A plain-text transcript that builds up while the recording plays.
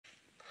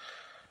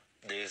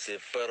There's a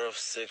pair of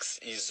sex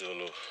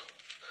Izolo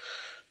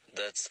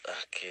that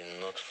I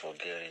cannot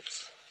forget it.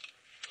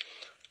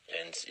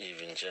 And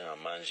even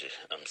Jengamanje,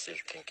 I'm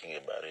still thinking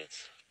about it.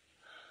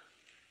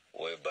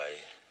 Whereby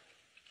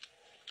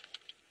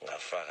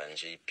ngafaka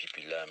nje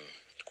ipipi lami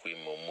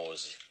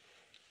kwi-Momozi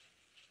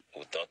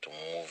without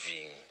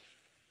moving,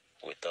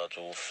 without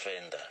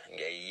ufenda,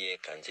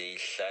 ngiyayiyeka nje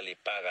ihlale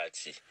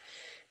phakathi,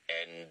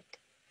 and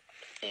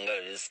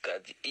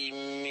ngaleskhathi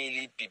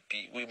imile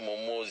ipipi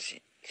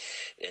kwi-Momozi,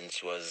 and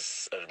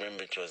I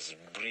remember it was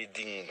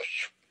breathing,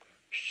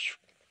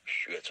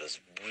 it was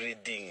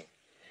breathing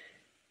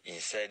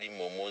inside the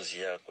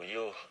Momozi yako.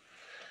 Yo,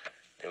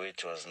 the way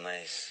it was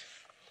nice.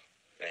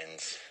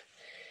 And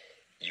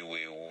you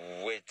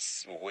were wet,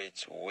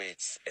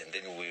 and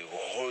then we were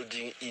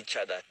holding each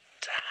other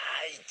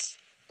tight,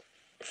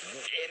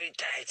 very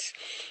tight.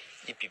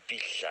 Ipipi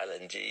hlala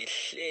nje,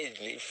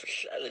 ihleli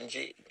hlala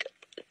nje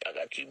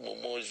phakathi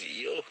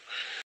Momozi, yo.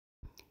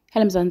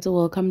 Hello Mzansi,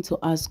 welcome to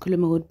us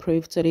Khuluma Pray.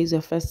 If today is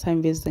your first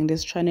time visiting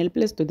this channel,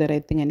 please do the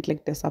right thing and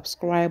click the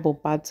subscribe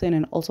button,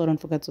 and also don't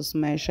forget to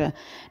smash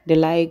the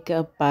like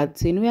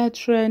button. We are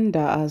trend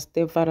as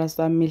Stefara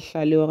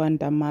Mihlali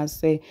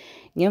Orandamase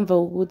ngemva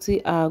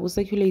ukuthi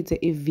kuseculate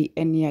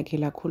i-VN yakhe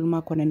la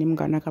khuluma khona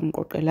nemngane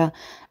kamqoqela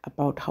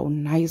about how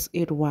nice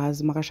it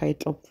was makashaya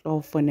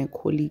ihlophlofo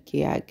ne-colleague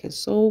yakhe.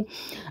 So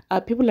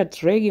people are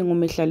dragging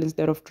uMihlali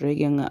instead of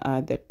dragging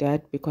the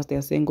dad, because they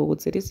are saying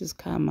ukuthi this is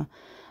karma,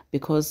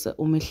 because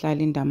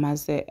Mihlali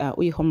Ndamase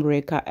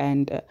uyi-homewrecker,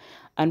 and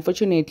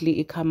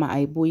unfortunately ikama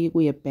ayibuyi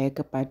kuye back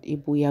but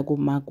ibuya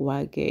kumag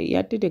wakhe.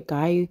 Yet the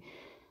guy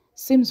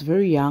seems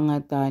very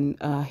younger than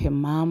her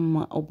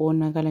mom.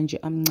 Ubonakala nje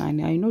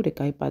amncane. I know the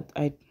guy, but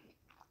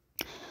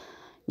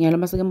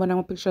mase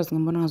ngibona pictures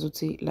ngibona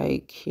ngazuthi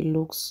like he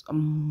looks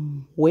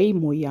way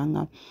more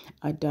younger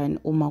than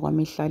uma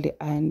kwaMihlali,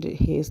 and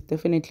he is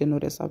definitely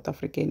not a South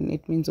African.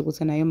 It means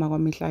ukuthi naye uma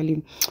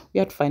kwaMihlali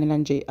uyakufanele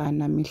nje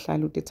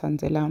naMihlali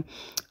utithandzela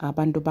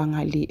abantu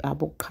bangali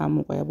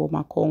abokuqhamuka yabo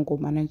maKongo,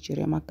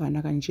 maNigeria,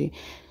 magana kanje.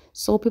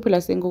 So people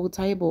are saying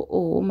ukuthi hayibo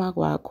uma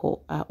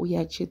kwakho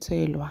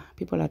uyachithelwa.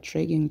 People are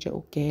dragging nje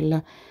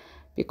ugela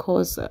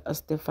because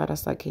Stefara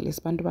sakhe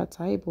lesibantu bathi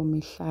hayibo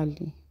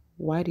Mihlali,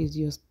 what is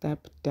your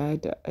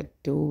stepdad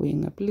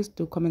doing? Please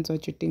do comment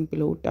what you think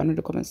below down in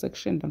the comment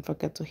section. Don't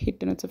forget to hit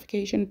the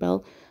notification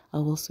bell. I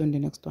will see you in the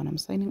next one. I'm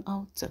signing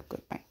out.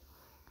 Goodbye.